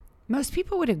Most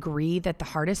people would agree that the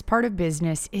hardest part of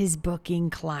business is booking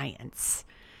clients.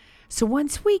 So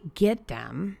once we get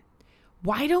them,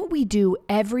 why don't we do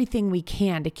everything we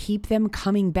can to keep them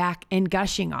coming back and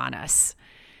gushing on us?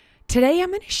 Today,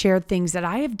 I'm going to share things that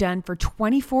I have done for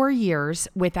 24 years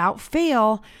without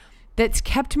fail that's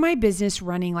kept my business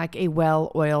running like a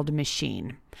well-oiled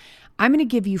machine. I'm going to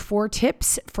give you 4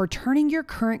 tips for turning your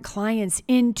current clients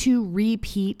into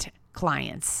repeat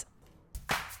clients.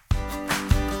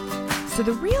 So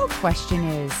the real question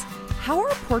is, how are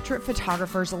portrait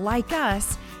photographers like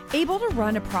us able to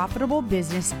run a profitable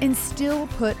business and still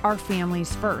put our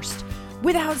families first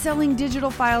without selling digital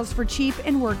files for cheap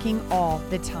and working all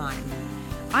the time?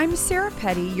 I'm Sarah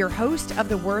Petty, your host of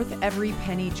the Worth Every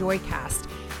Penny Joycast,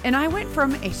 and I went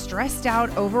from a stressed out,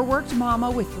 overworked mama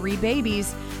with 3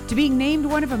 babies to being named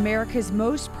one of America's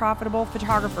most profitable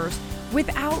photographers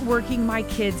without working my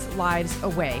kids' lives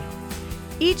away.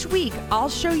 Each week, I'll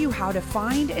show you how to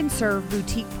find and serve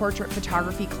boutique portrait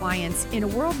photography clients in a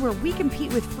world where we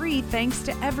compete with free thanks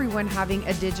to everyone having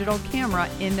a digital camera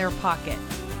in their pocket.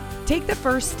 Take the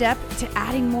first step to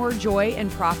adding more joy and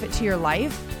profit to your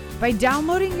life by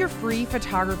downloading your free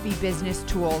photography business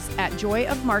tools at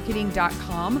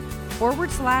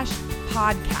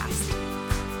joyofmarketing.com/podcast.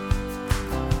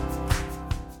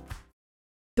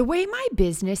 The way my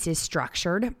business is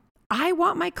structured, I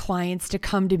want my clients to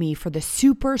come to me for the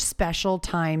super special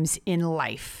times in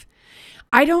life.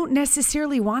 I don't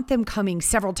necessarily want them coming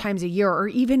several times a year or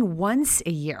even once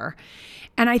a year.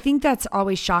 And I think that's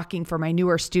always shocking for my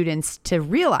newer students to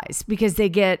realize, because they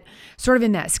get sort of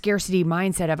in that scarcity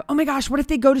mindset of, oh my gosh, what if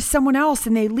they go to someone else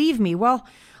and they leave me? Well,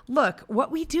 look,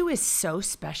 what we do is so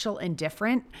special and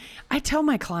different. I tell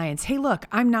my clients, hey, look,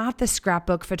 I'm not the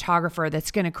scrapbook photographer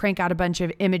that's going to crank out a bunch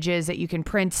of images that you can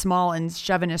print small and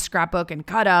shove in a scrapbook and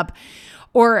cut up,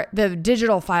 or the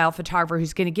digital file photographer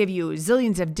who's going to give you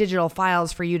zillions of digital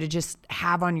files for you to just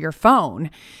have on your phone.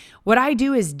 What I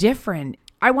do is different.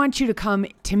 I want you to come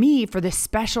to me for the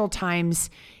special times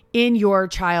in your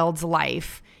child's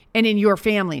life and in your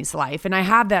family's life. And I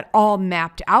have that all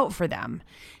mapped out for them.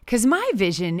 Because my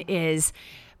vision is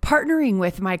partnering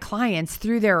with my clients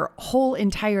through their whole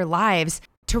entire lives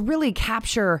to really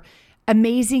capture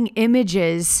amazing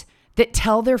images that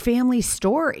tell their family's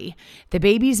story. The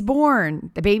baby's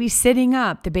born, the baby's sitting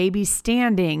up, the baby's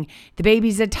standing, the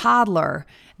baby's a toddler.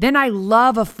 Then I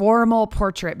love a formal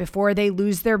portrait before they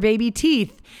lose their baby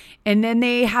teeth. And then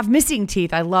they have missing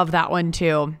teeth. I love that one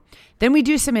too. Then we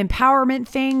do some empowerment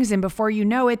things, and before you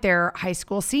know it, they're high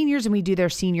school seniors and we do their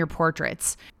senior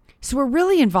portraits. So we're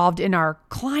really involved in our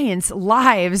clients'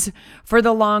 lives for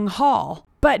the long haul.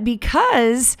 But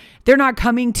because they're not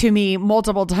coming to me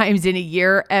multiple times in a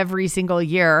year, every single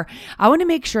year, I want to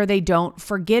make sure they don't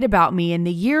forget about me in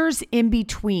the years in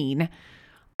between.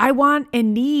 I want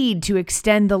and need to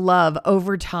extend the love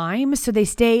over time so they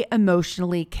stay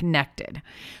emotionally connected.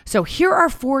 So here are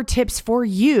 4 tips for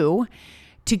you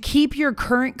to keep your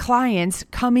current clients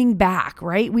coming back,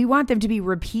 right? We want them to be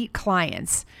repeat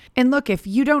clients. And look, if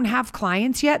you don't have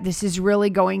clients yet, this is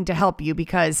really going to help you,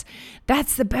 because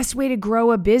that's the best way to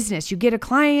grow a business. You get a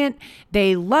client,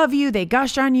 they love you, they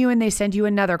gush on you, and they send you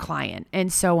another client,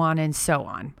 and so on and so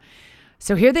on.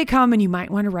 So here they come, and you might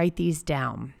want to write these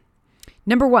down.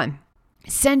 Number 1,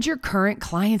 send your current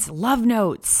clients love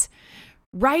notes.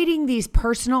 Writing these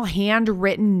personal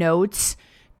handwritten notes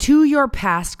to your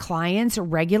past clients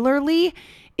regularly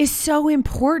is so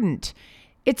important.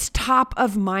 It's top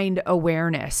of mind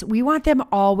awareness. We want them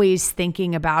always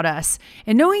thinking about us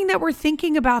and knowing that we're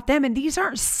thinking about them. And these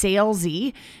aren't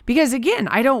salesy, because again,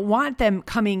 I don't want them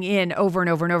coming in over and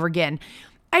over and over again.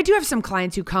 I do have some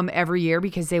clients who come every year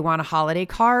because they want a holiday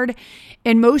card.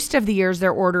 And most of the years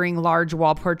they're ordering large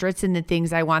wall portraits and the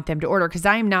things I want them to order, because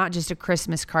I am not just a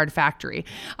Christmas card factory.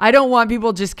 I don't want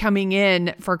people just coming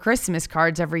in for Christmas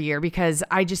cards every year, because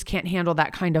I just can't handle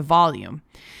that kind of volume.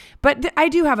 But I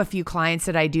do have a few clients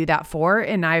that I do that for,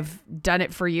 and I've done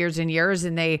it for years and years,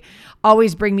 and they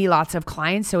always bring me lots of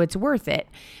clients, so it's worth it.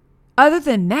 Other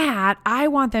than that, I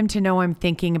want them to know I'm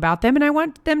thinking about them, and I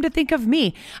want them to think of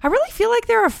me. I really feel like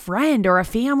they're a friend or a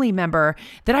family member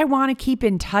that I want to keep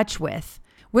in touch with.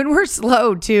 When we're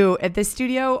slow too at the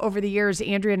studio over the years,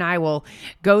 Andrea and I will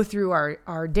go through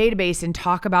our database and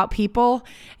talk about people,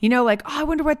 like, oh, I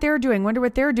wonder what they're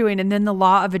doing. And then the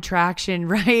law of attraction,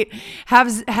 right,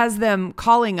 has them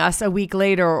calling us a week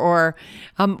later, or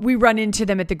we run into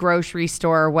them at the grocery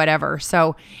store or whatever.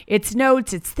 So it's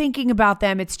notes, it's thinking about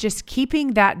them. It's just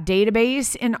keeping that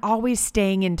database and always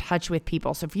staying in touch with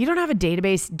people. So if you don't have a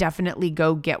database, definitely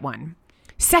go get one.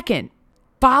 Second,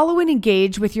 follow and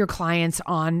engage with your clients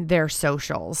on their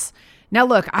socials. Now,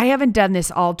 look, I haven't done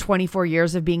this all 24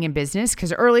 years of being in business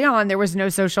because early on there was no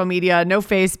social media, no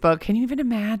Facebook. Can you even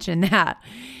imagine that?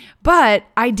 But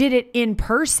I did it in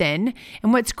person.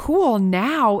 And what's cool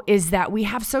now is that we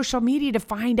have social media to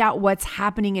find out what's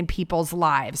happening in people's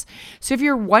lives. So if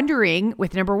you're wondering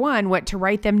with number one, what to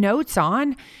write them notes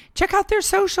on, check out their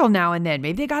social now and then.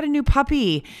 Maybe they got a new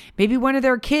puppy. Maybe one of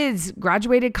their kids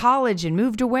graduated college and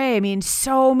moved away. I mean,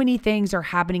 so many things are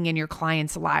happening in your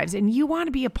clients' lives and you want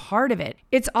to be a part of it.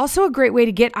 It's also a great way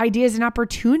to get ideas and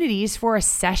opportunities for a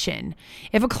session.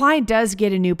 If a client does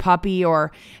get a new puppy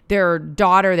or their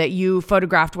daughter that you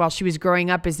photographed while she was growing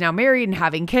up is now married and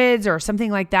having kids or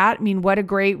something like that, I mean, what a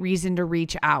great reason to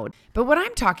reach out. But what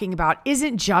I'm talking about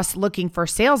isn't just looking for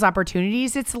sales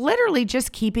opportunities. It's literally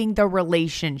just keeping the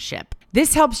relationship.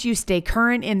 This helps you stay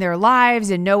current in their lives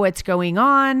and know what's going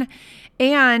on.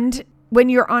 And when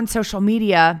you're on social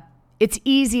media, it's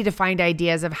easy to find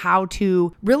ideas of how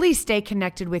to really stay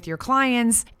connected with your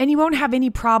clients, and you won't have any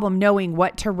problem knowing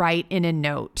what to write in a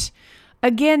note.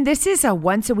 Again, this is a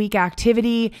once a week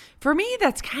activity. For me,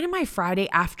 that's kind of my Friday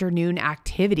afternoon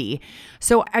activity.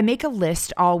 So I make a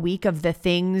list all week of the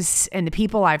things and the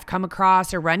people I've come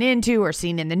across or run into or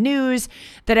seen in the news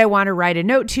that I want to write a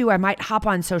note to. I might hop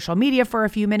on social media for a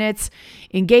few minutes,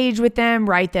 engage with them,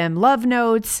 write them love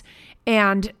notes,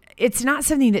 and it's not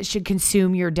something that should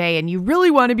consume your day. And you really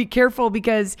want to be careful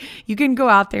because you can go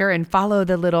out there and follow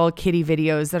the little kitty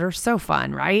videos that are so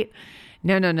fun, right?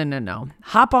 No.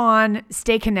 Hop on,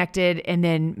 stay connected, and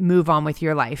then move on with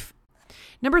your life.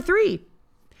 Number 3,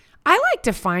 I like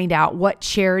to find out what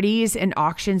charities and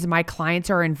auctions my clients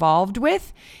are involved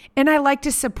with, and I like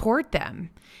to support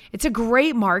them. It's a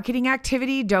great marketing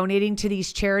activity, donating to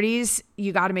these charities.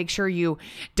 You got to make sure you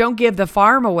don't give the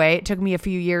farm away. It took me a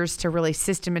few years to really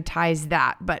systematize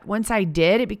that. But once I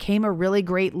did, it became a really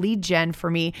great lead gen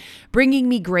for me, bringing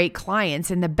me great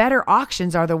clients. And the better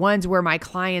auctions are the ones where my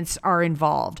clients are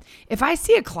involved. If I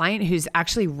see a client who's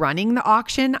actually running the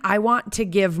auction, I want to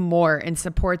give more and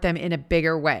support them in a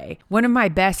bigger way. One of my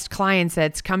best clients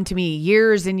that's come to me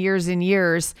years and years and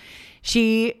years,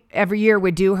 she every year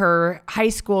would do her high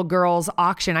school girls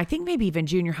auction, I think maybe even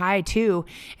junior high too.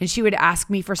 And she would ask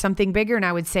me for something bigger and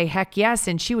I would say, heck yes.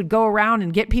 And she would go around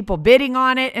and get people bidding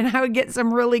on it. And I would get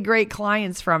some really great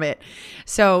clients from it.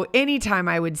 So anytime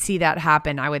I would see that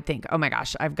happen, I would think, oh my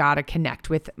gosh, I've got to connect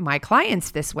with my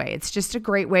clients this way. It's just a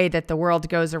great way that the world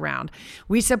goes around.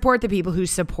 We support the people who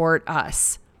support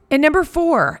us. And number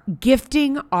 4,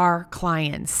 gifting our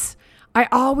clients. I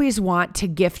always want to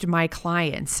gift my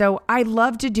clients. So I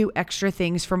love to do extra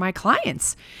things for my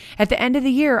clients. At the end of the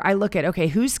year, I look at, okay,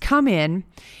 who's come in,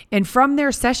 and from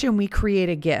their session, we create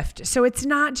a gift. So it's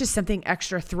not just something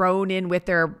extra thrown in with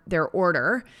their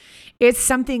order. It's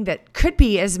something that could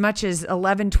be as much as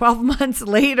 11, 12 months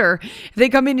later. If they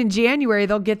come in January,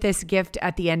 they'll get this gift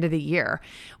at the end of the year.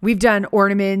 We've done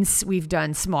ornaments. We've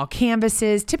done small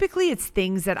canvases. Typically, it's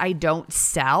things that I don't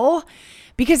sell,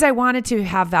 because I wanted to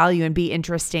have value and be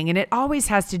interesting. And it always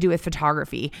has to do with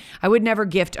photography. I would never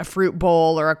gift a fruit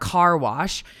bowl or a car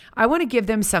wash. I want to give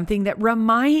them something that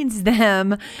reminds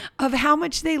them of how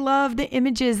much they love the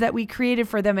images that we created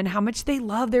for them and how much they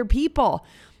love their people.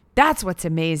 That's what's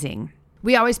amazing.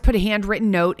 We always put a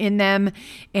handwritten note in them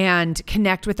and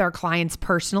connect with our clients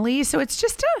personally. So it's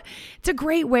a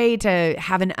great way to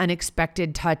have an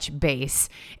unexpected touch base.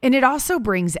 And it also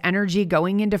brings energy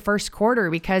going into first quarter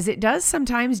because it does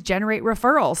sometimes generate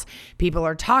referrals. People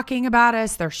are talking about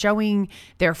us. They're showing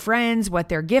their friends what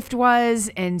their gift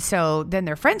was. And so then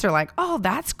their friends are like, oh,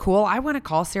 that's cool. I want to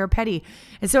call Sarah Petty.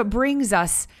 And so it brings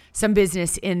us some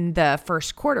business in the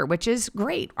first quarter, which is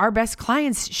great. Our best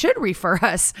clients should refer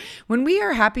us. When we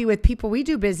are happy with people we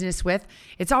do business with,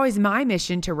 it's always my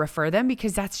mission to refer them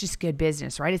because that's just good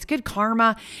business, right? It's good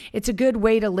karma. It's a good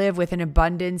way to live with an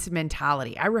abundance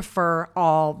mentality. I refer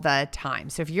all the time.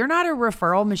 So if you're not a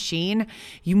referral machine,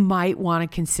 you might want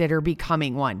to consider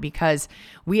becoming one because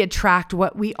we attract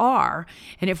what we are.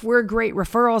 And if we're great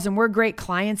referrals and we're great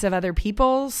clients of other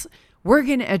people's, we're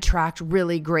going to attract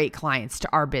really great clients to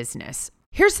our business.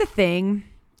 Here's the thing,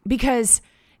 because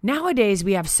nowadays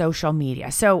we have social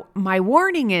media. So my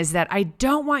warning is that I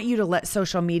don't want you to let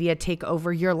social media take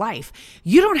over your life.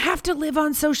 You don't have to live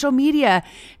on social media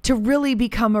to really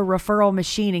become a referral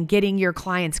machine and getting your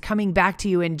clients coming back to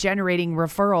you and generating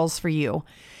referrals for you.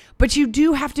 But you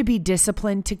do have to be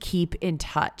disciplined to keep in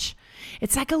touch.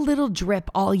 It's like a little drip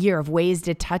all year of ways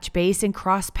to touch base and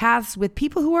cross paths with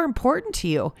people who are important to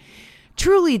you.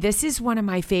 Truly, this is one of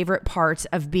my favorite parts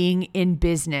of being in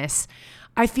business.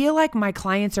 I feel like my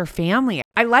clients are family.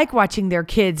 I like watching their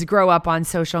kids grow up on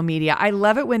social media. I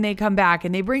love it when they come back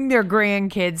and they bring their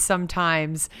grandkids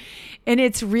sometimes. And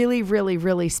it's really, really,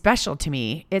 really special to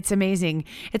me. It's amazing.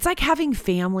 It's like having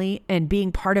family and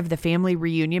being part of the family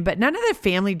reunion, but none of the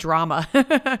family drama.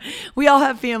 We all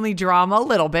have family drama a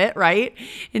little bit, right?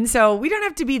 And so we don't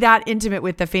have to be that intimate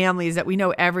with the families that we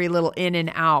know every little in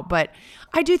and out. But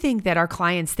I do think that our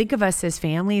clients think of us as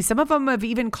family. Some of them have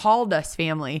even called us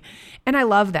family. And I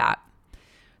love that.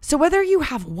 So whether you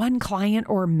have one client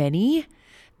or many,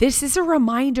 this is a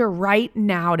reminder right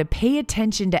now to pay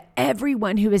attention to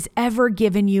everyone who has ever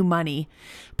given you money.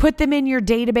 Put them in your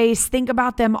database, think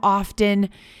about them often,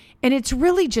 and it's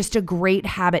really just a great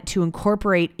habit to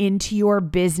incorporate into your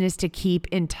business to keep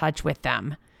in touch with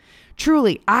them.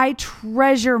 Truly, I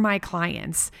treasure my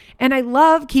clients and I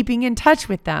love keeping in touch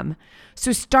with them.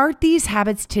 So start these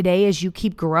habits today as you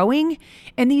keep growing,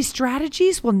 and these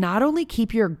strategies will not only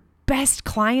keep your best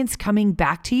clients coming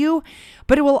back to you,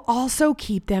 but it will also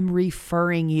keep them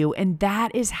referring you. And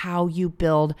that is how you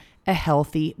build a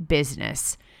healthy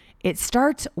business. It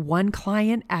starts one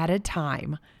client at a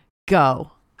time.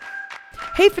 Go.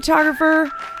 Hey,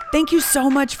 photographer. Thank you so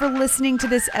much for listening to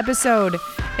this episode.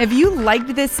 If you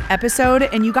liked this episode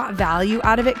and you got value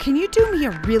out of it, can you do me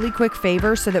a really quick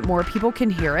favor so that more people can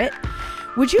hear it?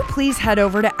 Would you please head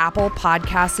over to Apple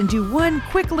Podcasts and do one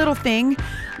quick little thing?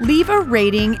 Leave a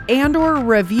rating and or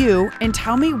review and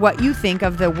tell me what you think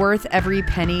of the Worth Every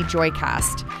Penny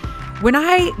Joycast. When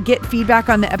I get feedback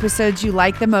on the episodes you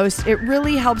like the most, it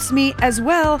really helps me as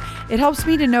well. It helps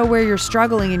me to know where you're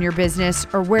struggling in your business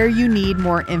or where you need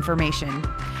more information.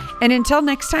 And until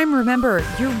next time, remember,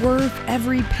 you're worth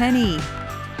every penny.